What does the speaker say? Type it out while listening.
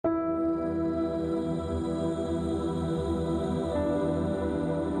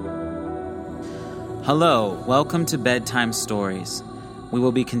Hello, welcome to Bedtime Stories. We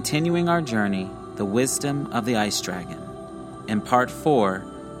will be continuing our journey, The Wisdom of the Ice Dragon. In Part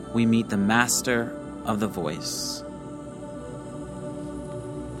 4, we meet the Master of the Voice.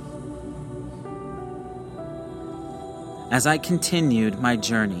 As I continued my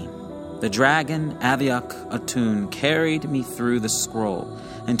journey, the dragon Aviak Atun carried me through the scroll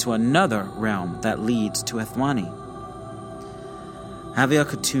into another realm that leads to Ethwani.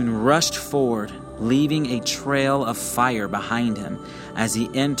 Aviak Atun rushed forward, leaving a trail of fire behind him as he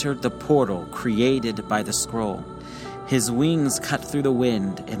entered the portal created by the scroll. His wings cut through the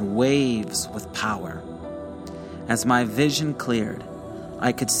wind in waves with power. As my vision cleared,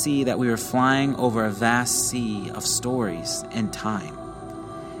 I could see that we were flying over a vast sea of stories and time.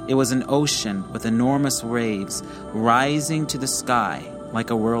 It was an ocean with enormous waves rising to the sky like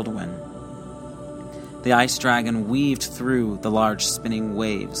a whirlwind. The ice dragon weaved through the large spinning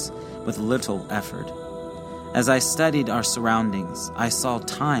waves with little effort. As I studied our surroundings, I saw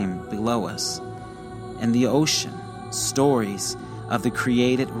time below us. In the ocean, stories of the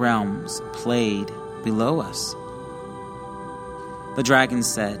created realms played below us. The dragon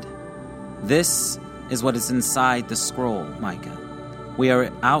said, "This is what is inside the scroll, Micah. We are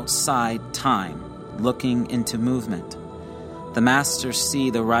outside time, looking into movement. The masters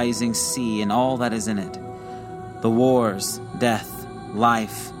see the rising sea and all that is in it. The wars, death,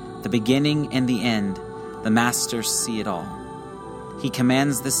 life, the beginning and the end, the masters see it all. He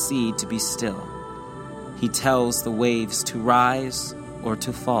commands the sea to be still. He tells the waves to rise or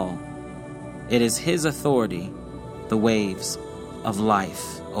to fall. It is his authority the waves of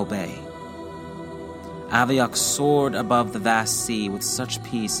life obey." Aviak soared above the vast sea with such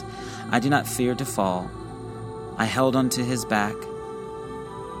peace I did not fear to fall. I held onto his back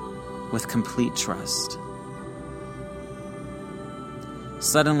with complete trust.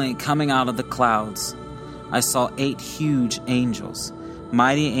 Suddenly, coming out of the clouds, I saw 8 huge angels,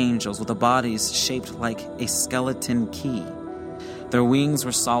 mighty angels with the bodies shaped like a skeleton key. Their wings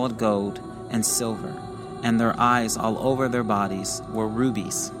were solid gold and silver, and their eyes all over their bodies were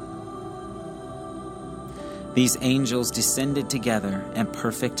rubies. These angels descended together in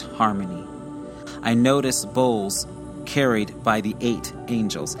perfect harmony. I noticed bowls carried by the 8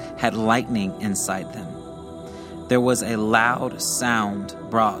 angels had lightning inside them. There was a loud sound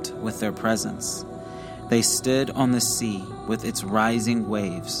brought with their presence. They stood on the sea with its rising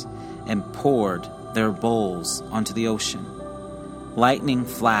waves and poured their bowls onto the ocean. Lightning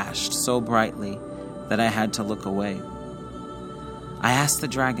flashed so brightly that I had to look away. I asked the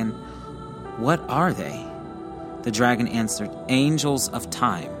dragon, "What are they?" The dragon answered, "Angels of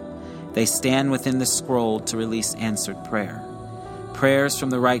time. They stand within the scroll to release answered prayer. Prayers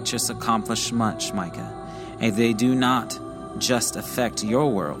from the righteous accomplish much, Micah, and they do not just affect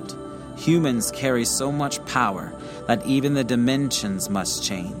your world. Humans carry so much power that even the dimensions must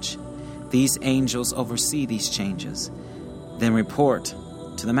change. These angels oversee these changes, then report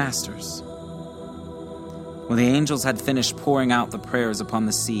to the masters." When the angels had finished pouring out the prayers upon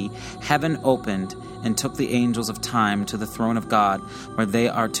the sea, heaven opened and took the angels of time to the throne of God, where they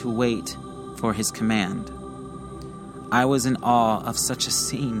are to wait for his command. I was in awe of such a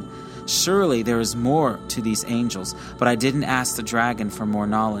scene. Surely there is more to these angels, but I didn't ask the dragon for more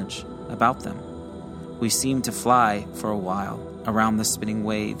knowledge about them. We seemed to fly for a while around the spinning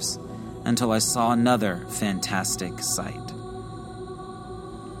waves until I saw another fantastic sight.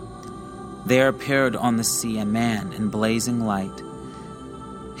 There appeared on the sea a man in blazing light.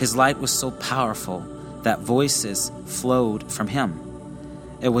 His light was so powerful that voices flowed from him.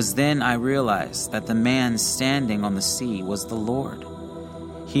 It was then I realized that the man standing on the sea was the Lord.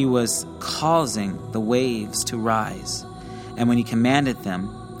 He was causing the waves to rise, and when he commanded them,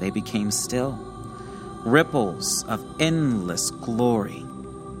 they became still. Ripples of endless glory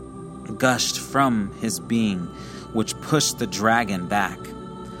gushed from his being, which pushed the dragon back.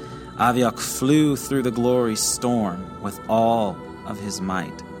 Aviak flew through the glory storm with all of his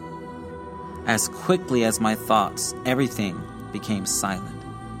might. As quickly as my thoughts, everything became silent.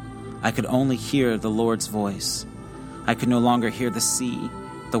 I could only hear the Lord's voice. I could no longer hear the sea,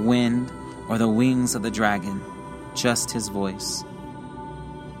 the wind, or the wings of the dragon, just his voice.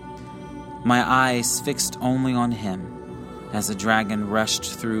 My eyes fixed only on him. As the dragon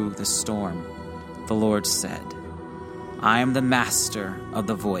rushed through the storm, the Lord said, "I am the master of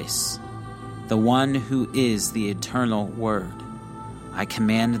the voice, the one who is the eternal word. I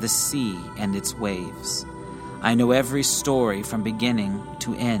command the sea and its waves. I know every story from beginning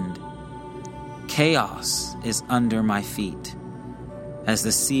to end. Chaos is under my feet. As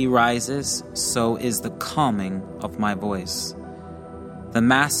the sea rises, so is the calming of my voice. The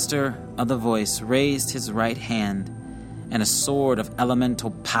master of the voice raised his right hand, and a sword of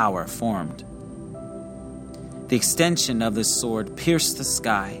elemental power formed. The extension of this sword pierced the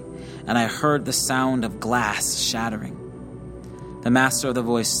sky, and I heard the sound of glass shattering. The master of the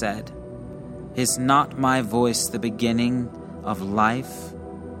voice said, "Is not my voice the beginning of life?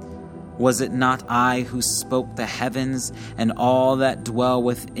 Was it not I who spoke the heavens and all that dwell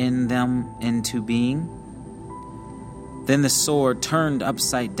within them into being?" Then the sword turned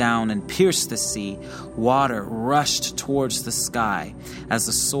upside down and pierced the sea. Water rushed towards the sky as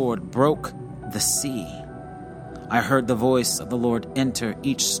the sword broke the sea. I heard the voice of the Lord enter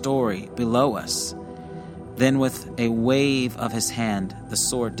each story below us. Then with a wave of his hand, the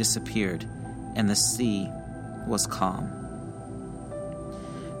sword disappeared, and the sea was calm.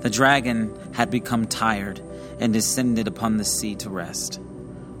 The dragon had become tired and descended upon the sea to rest.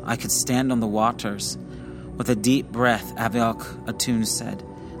 I could stand on the waters. With a deep breath, Aviach Atun said,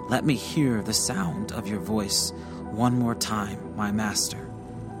 "Let me hear the sound of your voice one more time, my master.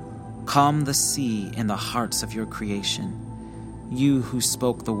 Calm the sea in the hearts of your creation. You who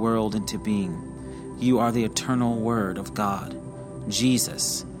spoke the world into being, you are the eternal word of God,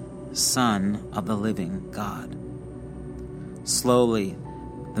 Jesus, Son of the living God." Slowly,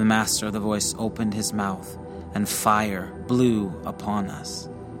 the master of the voice opened his mouth, and fire blew upon us.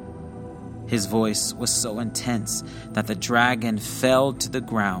 His voice was so intense that the dragon fell to the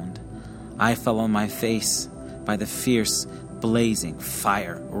ground. I fell on my face by the fierce, blazing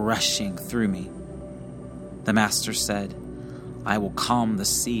fire rushing through me. The master said, "I will calm the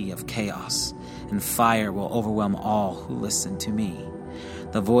sea of chaos, and fire will overwhelm all who listen to me.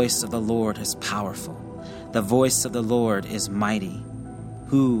 The voice of the Lord is powerful. The voice of the Lord is mighty.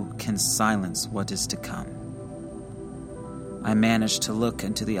 Who can silence what is to come?" I managed to look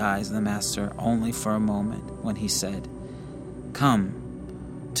into the eyes of the master only for a moment when he said, "Come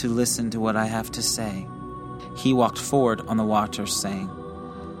to listen to what I have to say." He walked forward on the waters, saying,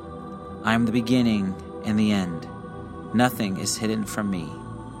 "I am the beginning and the end. Nothing is hidden from me.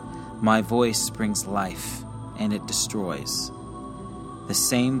 My voice brings life, and it destroys. The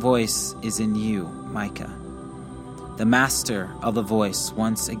same voice is in you, Micah." The master of the voice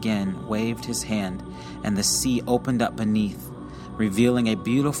once again waved his hand, and the sea opened up beneath, revealing a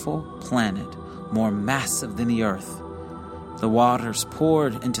beautiful planet more massive than the earth. The waters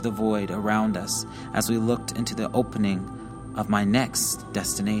poured into the void around us as we looked into the opening of my next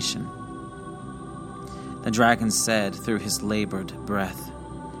destination. The dragon said through his labored breath,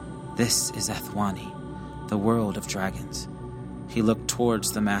 "This is Ethwani, the world of dragons." He looked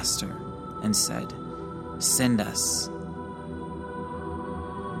towards the master and said, "Send us